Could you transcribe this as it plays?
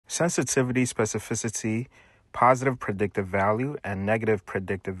Sensitivity, specificity, positive predictive value, and negative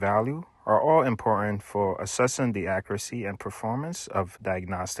predictive value are all important for assessing the accuracy and performance of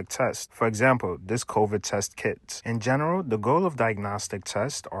diagnostic tests. For example, this COVID test kit. In general, the goal of diagnostic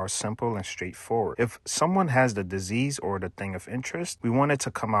tests are simple and straightforward. If someone has the disease or the thing of interest, we want it to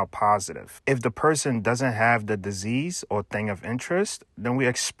come out positive. If the person doesn't have the disease or thing of interest, then we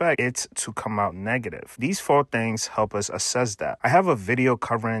expect it to come out negative. These four things help us assess that. I have a video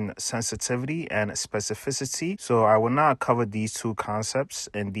covering sensitivity and specificity, so I will not cover these two concepts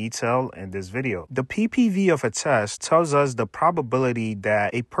in detail in this video. The PPV of a test tells us the probability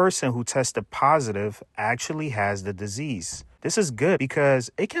that a person who tested positive actually has the disease. This is good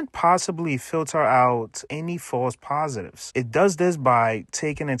because it can possibly filter out any false positives. It does this by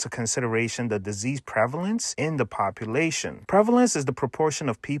taking into consideration the disease prevalence in the population. Prevalence is the proportion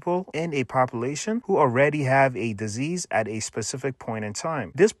of people in a population who already have a disease at a specific point in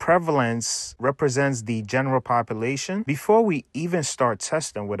time. This prevalence represents the general population before we even start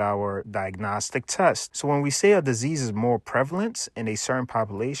testing with our diagnostic test. So when we say a disease is more prevalent in a certain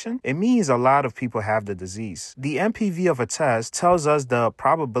population, it means a lot of people have the disease. The NPV of a test tells us the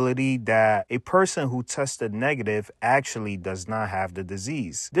probability that a person who tested negative actually does not have the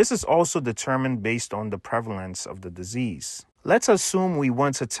disease. This is also determined based on the prevalence of the disease. Let's assume we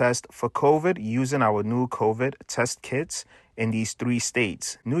want to test for COVID using our new COVID test kits in these three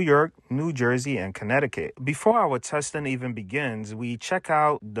states: New York, New Jersey, and Connecticut. Before our testing even begins, we check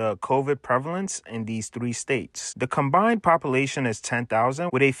out the COVID prevalence in these three states. The combined population is 10,000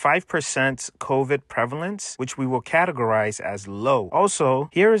 with a 5% COVID prevalence, which we will categorize as low. Also,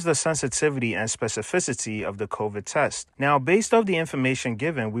 here is the sensitivity and specificity of the COVID test. Now, based off the information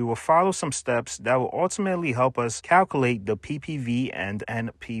given, we will follow some steps that will ultimately help us calculate the PPV and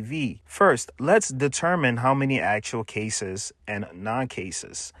NPV. First, let's determine how many actual cases and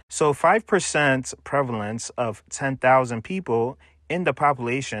non-cases. So 5% prevalence of 10,000 people in the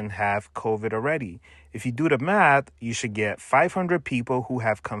population have COVID already. If you do the math, you should get 500 people who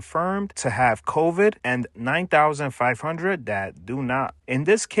have confirmed to have COVID and 9,500 that do not. In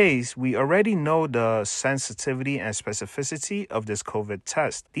this case, we already know the sensitivity and specificity of this COVID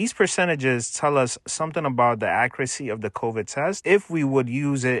test. These percentages tell us something about the accuracy of the COVID test if we would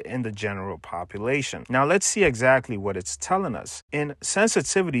use it in the general population. Now let's see exactly what it's telling us. In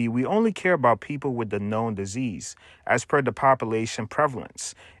sensitivity, we only care about people with the known disease as per the population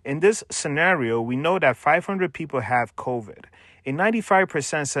prevalence. In this scenario, we know that 500 people have COVID. A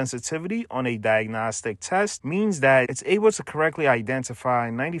 95% sensitivity on a diagnostic test means that it's able to correctly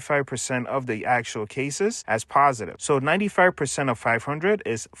identify 95% of the actual cases as positive. So 95% of 500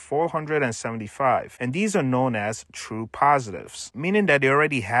 is 475. And these are known as true positives, meaning that they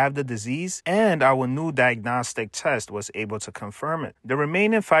already have the disease and our new diagnostic test was able to confirm it. The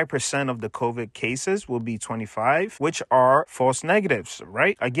remaining 5% of the COVID cases will be 25, which are false negatives,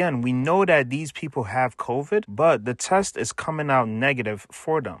 right? Again, we know that these people have COVID, but the test is coming out negative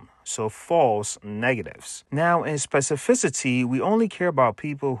for them. So false negatives. Now in specificity, we only care about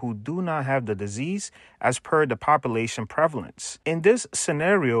people who do not have the disease as per the population prevalence. In this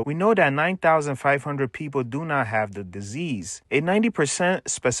scenario, we know that 9,500 people do not have the disease. A 90%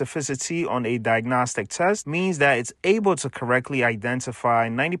 specificity on a diagnostic test means that it's able to correctly identify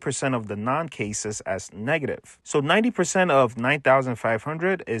 90% of the non-cases as negative. So 90% of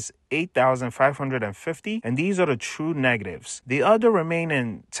 9,500 is 8,550, and these are the true negatives. The other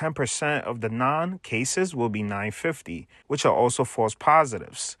remaining 10% of the non-cases will be 950, which are also false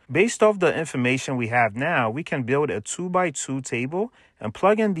positives. Based off the information we have now, we can build a 2x2 table and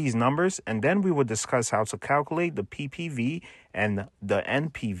plug in these numbers, and then we will discuss how to calculate the PPV and the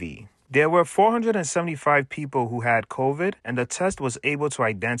NPV. There were 475 people who had COVID, and the test was able to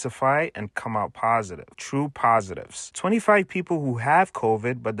identify and come out positive, true positives. 25 people who have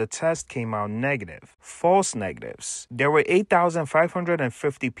COVID, but the test came out negative, false negatives. There were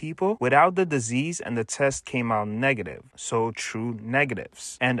 8,550 people without the disease, and the test came out negative, so true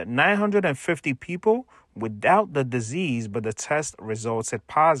negatives. And 950 people without the disease, but the test resulted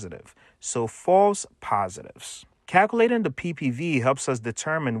positive, so false positives. Calculating the PPV helps us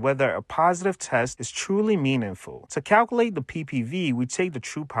determine whether a positive test is truly meaningful. To calculate the PPV, we take the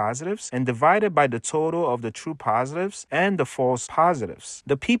true positives and divide it by the total of the true positives and the false positives.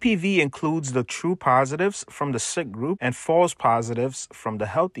 The PPV includes the true positives from the sick group and false positives from the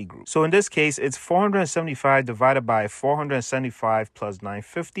healthy group. So in this case, it's 475 divided by 475 plus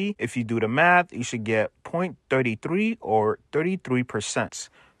 950. If you do the math, you should get 0.33 or 33%.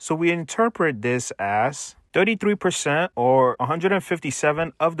 So we interpret this as 33% or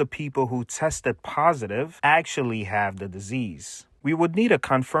 157 of the people who tested positive actually have the disease. We would need a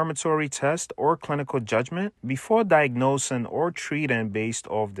confirmatory test or clinical judgment before diagnosing or treating based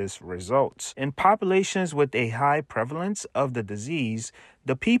off these results. In populations with a high prevalence of the disease,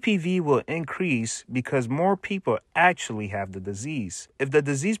 the PPV will increase because more people actually have the disease. If the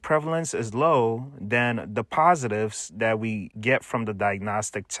disease prevalence is low, then the positives that we get from the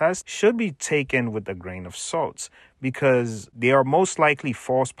diagnostic test should be taken with a grain of salt because they are most likely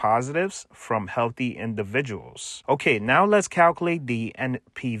false positives from healthy individuals. Okay, now let's calculate the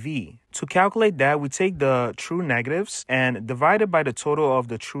NPV. To calculate that, we take the true negatives and divide it by the total of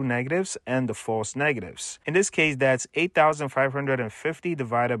the true negatives and the false negatives. In this case, that's 8,550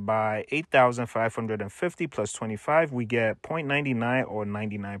 divided by 8,550 plus 25. We get 0.99 or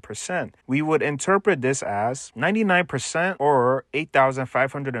 99%. We would interpret this as 99% or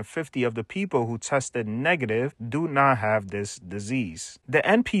 8,550 of the people who tested negative do not have this disease. The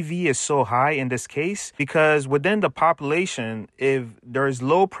NPV is so high in this case because within the population, if there is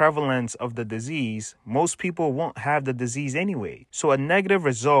low prevalence of the disease, most people won't have the disease anyway. So a negative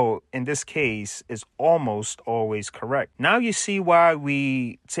result in this case is almost always correct. Now you see why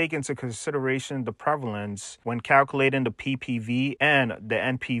we take into consideration the prevalence when calculating the PPV and the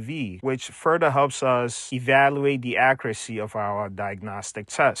NPV, which further helps us evaluate the accuracy of our diagnostic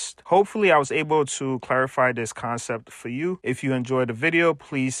test. Hopefully I was able to clarify this concept for you. If you enjoyed the video,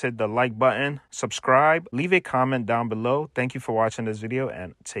 please hit the like button, subscribe, leave a comment down below. Thank you for watching this video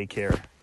and take care.